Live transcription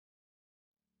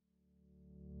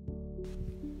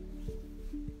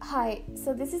Hi,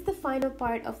 so this is the final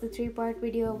part of the three-part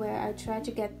video where I try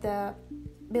to get the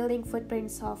building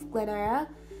footprints of Glenara.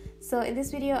 So in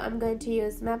this video, I'm going to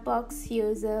use Mapbox,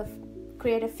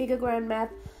 create a figureground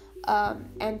map,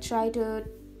 and try to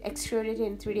extrude it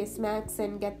in 3ds Max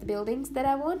and get the buildings that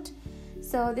I want.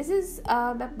 So this is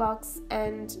Mapbox,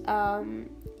 and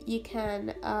you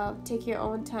can take your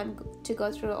own time to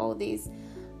go through all these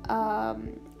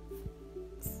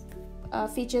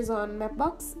features on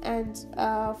Mapbox. And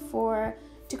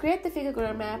to create the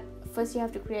figureground map, first you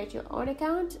have to create your own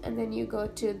account, and then you go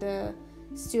to the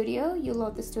studio. You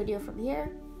load the studio from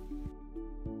here.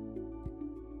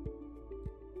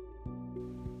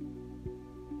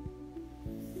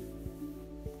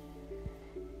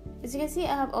 As you can see,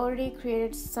 I have already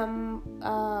created some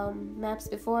maps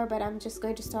before, but I'm just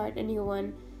going to start a new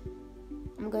one.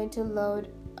 I'm going to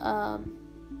load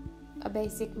a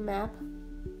basic map.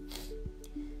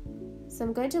 So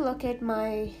I'm going to locate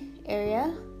my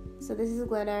area. So this is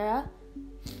Glenara,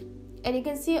 and you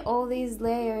can see all these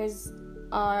layers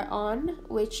are on,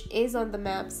 which is on the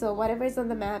map. So whatever is on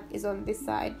the map is on this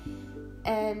side,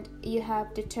 and you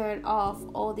have to turn off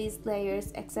all these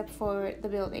layers except for the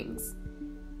buildings.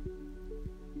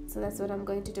 So that's what I'm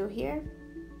going to do here.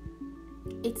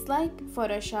 It's like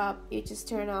Photoshop, you just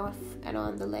turn off and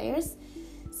on the layers.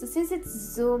 So since it's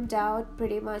zoomed out,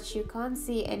 pretty much you can't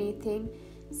see anything,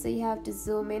 so you have to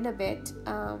zoom in a bit.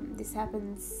 This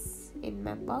happens in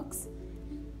Mapbox.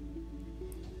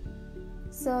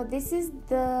 So this is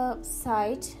the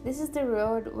site, this is the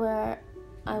road where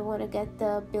I want to get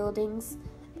the building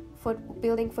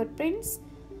footprints.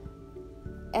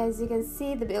 As you can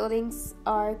see, the buildings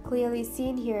are clearly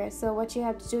seen here. So what you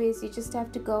have to do is you just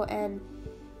have to go and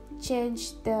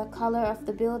change the color of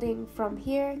the building from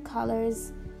here,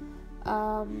 colors,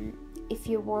 if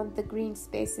you want the green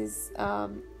spaces.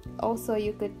 Also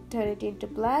you could turn it into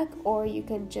black, or you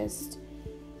can just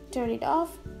turn it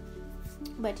off.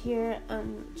 But here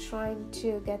I'm trying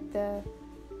to get the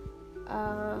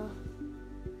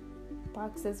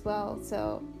box as well,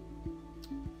 so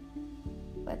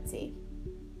let's see.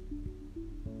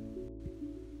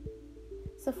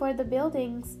 So for the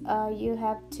buildings, you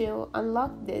have to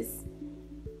unlock this,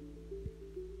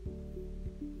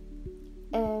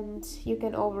 and you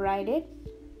can override it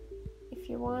if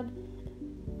you want.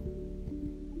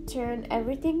 Turn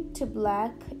everything to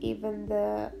black, even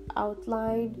the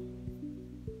outline.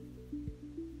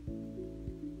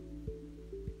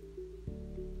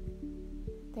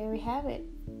 There we have it.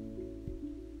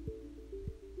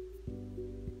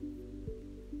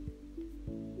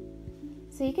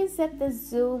 So you can set the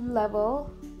zoom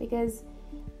level, because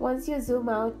once you zoom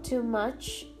out too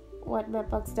much, what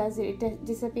Mapbox does, it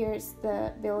disappears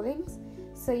the buildings.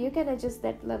 So you can adjust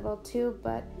that level too,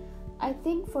 but I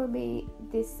think for me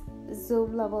this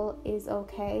zoom level is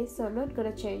okay, so I'm not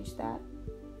gonna change that.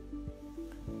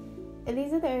 And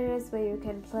these are the areas where you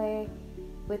can play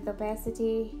with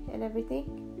opacity and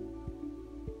everything.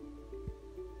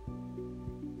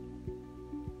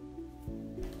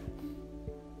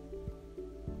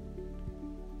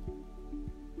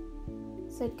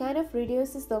 So it kind of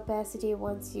reduces the opacity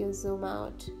once you zoom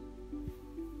out.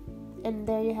 And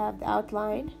there you have the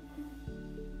outline.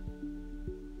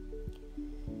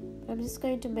 I'm just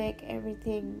going to make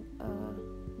everything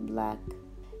black.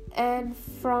 And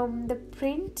from the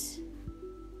print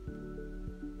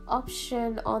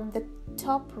option on the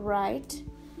top right,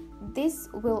 this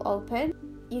will open.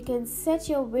 You can set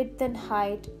your width and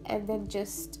height, and then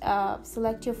just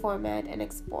select your format and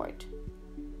export.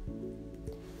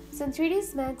 So in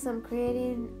 3ds Max, I'm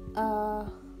creating a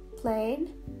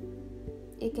plane.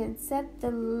 You can set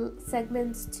the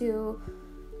segments to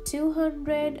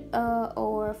 200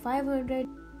 or 500,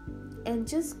 and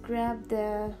just grab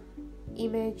the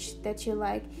image that you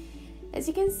like. As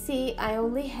you can see, I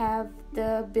only have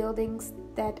the buildings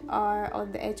that are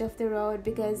on the edge of the road,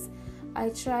 because I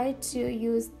tried to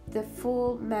use the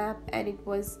full map and it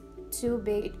was too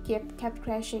big. It kept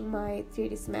crashing my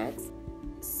 3ds Max.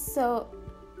 So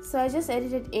I just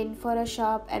edited in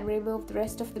Photoshop and removed the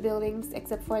rest of the buildings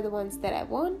except for the ones that I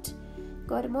want.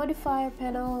 Go to modifier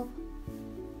panel,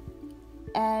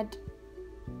 add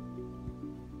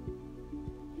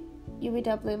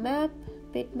UVW map,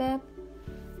 bitmap,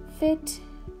 fit,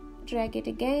 drag it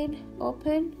again,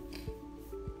 open.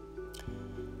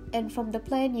 And from the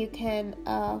plane you can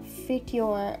fit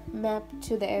your map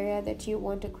to the area that you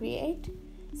want to create.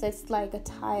 So it's like a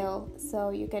tile,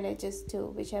 so you can adjust to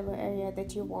whichever area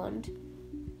that you want.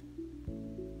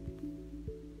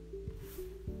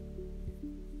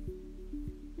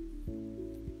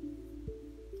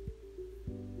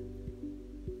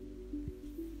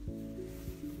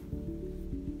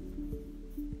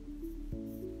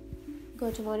 Go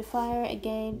to modifier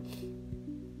again,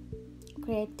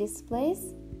 create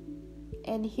displays,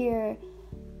 and here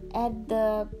add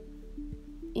the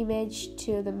image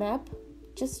to the map.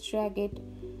 Just drag it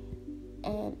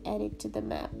and add it to the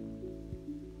map.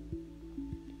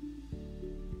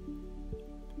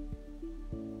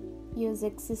 Use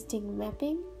existing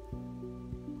mapping,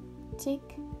 tick,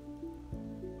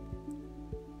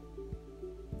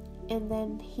 and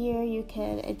then here you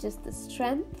can adjust the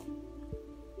strength.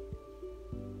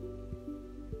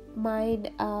 Mine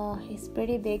is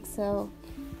pretty big, so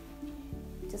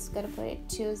just gonna put it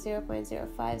to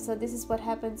 0.05. So this is what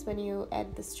happens when you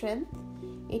add the strength.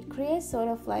 It creates sort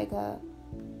of like a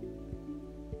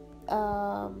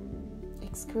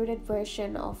extruded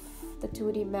version of the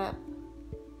 2D map,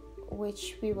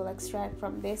 which we will extract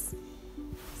from this.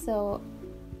 So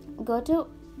go to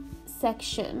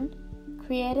section,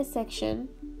 create a section,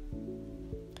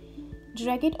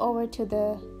 drag it over to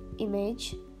the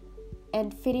image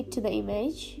and fit it to the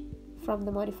image from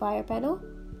the modifier panel,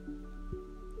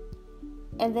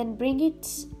 and then bring it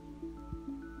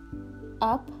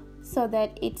up so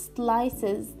that it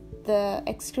slices the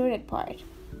extruded part.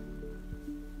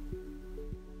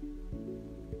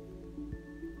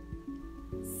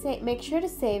 Make sure to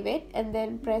save it and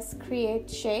then press create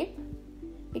shape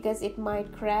because it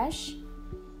might crash.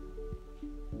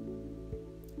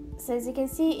 So as you can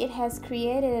see, it has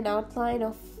created an outline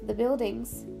of the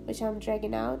buildings, which I'm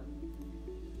dragging out,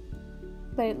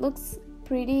 but it looks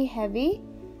pretty heavy.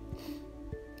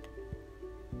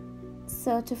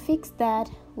 So to fix that,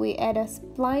 we add a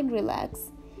spline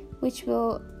relax, which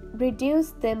will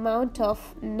reduce the amount of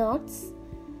knots.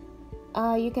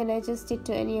 You can adjust it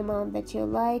to any amount that you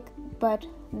like, but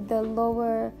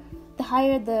the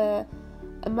higher the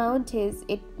amount is,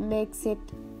 it makes it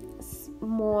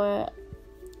more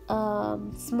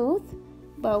smooth,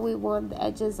 but we want the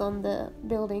edges on the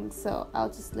building, so I'll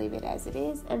just leave it as it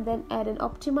is, and then add an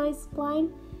optimized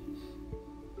spline,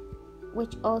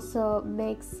 which also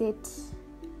makes it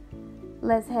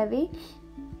less heavy.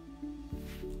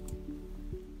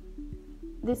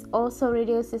 This also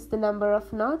reduces the number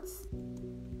of knots.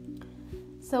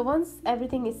 So once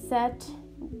everything is set,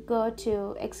 go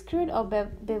to extrude or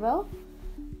bevel.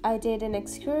 I did an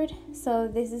extrude. So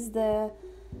this is the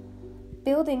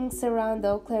buildings around the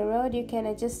Eau Claire Road. You can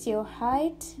adjust your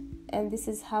height, and this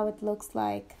is how it looks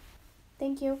like.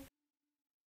 Thank you.